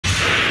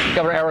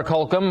Governor Eric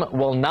Holcomb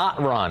will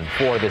not run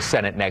for the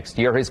Senate next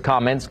year. His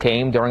comments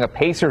came during a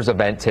Pacers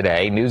event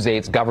today. News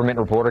 8's government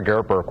reporter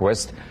Garrett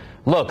Bergquist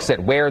looks at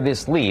where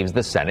this leaves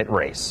the Senate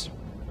race.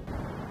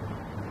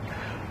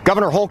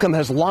 Governor Holcomb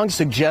has long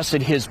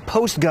suggested his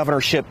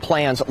post-governorship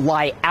plans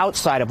lie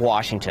outside of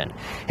Washington.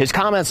 His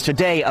comments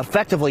today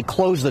effectively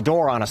close the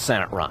door on a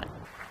Senate run.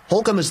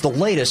 Holcomb is the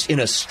latest in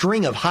a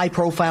string of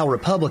high-profile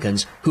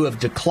Republicans who have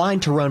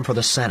declined to run for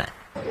the Senate.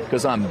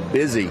 Because I'm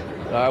busy.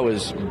 I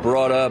was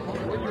brought up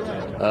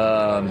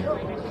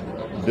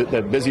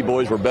that busy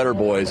boys were better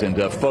boys,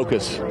 and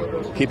focus,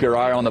 keep your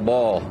eye on the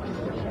ball,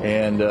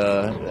 and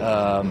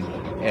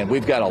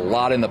we've got a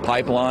lot in the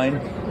pipeline.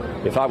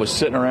 If I was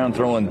sitting around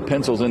throwing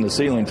pencils in the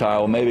ceiling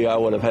tile, maybe I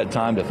would have had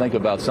time to think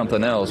about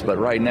something else, but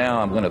right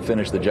now I'm going to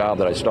finish the job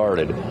that I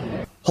started.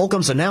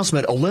 Holcomb's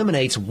announcement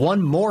eliminates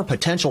one more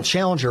potential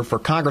challenger for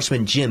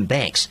Congressman Jim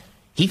Banks.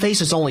 He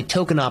faces only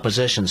token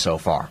opposition so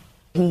far.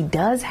 He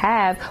does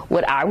have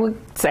what I would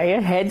say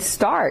a head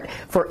start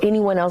for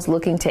anyone else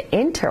looking to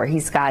enter.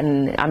 He's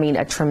gotten,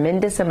 a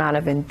tremendous amount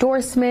of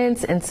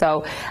endorsements. And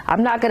so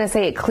I'm not going to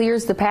say it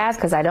clears the path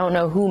because I don't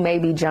know who may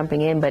be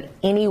jumping in, but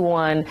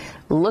anyone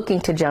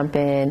looking to jump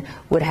in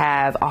would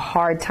have a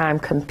hard time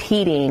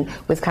competing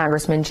with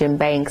Congressman Jim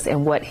Banks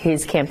and what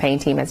his campaign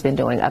team has been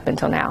doing up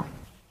until now.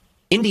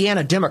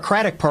 Indiana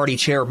Democratic Party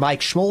Chair Mike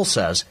Schmoll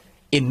says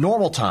in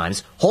normal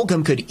times,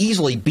 Holcomb could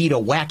easily beat a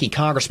wacky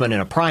congressman in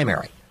a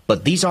primary.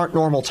 But these aren't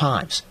normal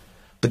times.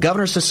 The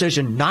governor's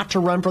decision not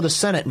to run for the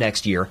Senate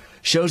next year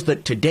shows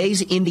that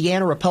today's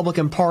Indiana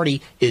Republican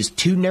Party is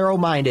too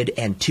narrow-minded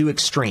and too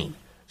extreme.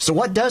 So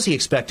what does he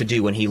expect to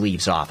do when he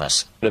leaves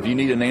office? If you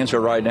need an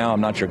answer right now,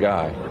 I'm not your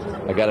guy.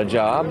 I got a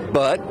job,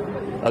 but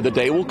the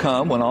day will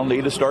come when I'll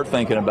need to start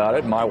thinking about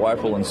it. My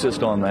wife will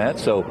insist on that.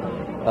 So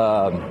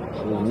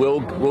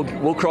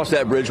we'll cross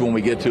that bridge when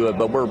we get to it,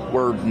 but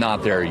we're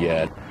not there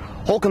yet.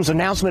 Holcomb's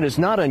announcement is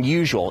not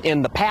unusual.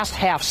 In the past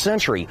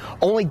half-century,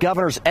 only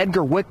Governors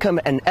Edgar Whitcomb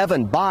and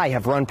Evan Bayh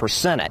have run for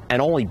Senate,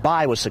 and only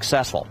Bayh was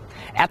successful.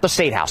 At the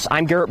State House,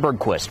 I'm Garrett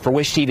Bergquist for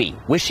WISH TV,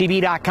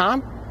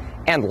 wishtv.com,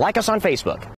 and like us on Facebook.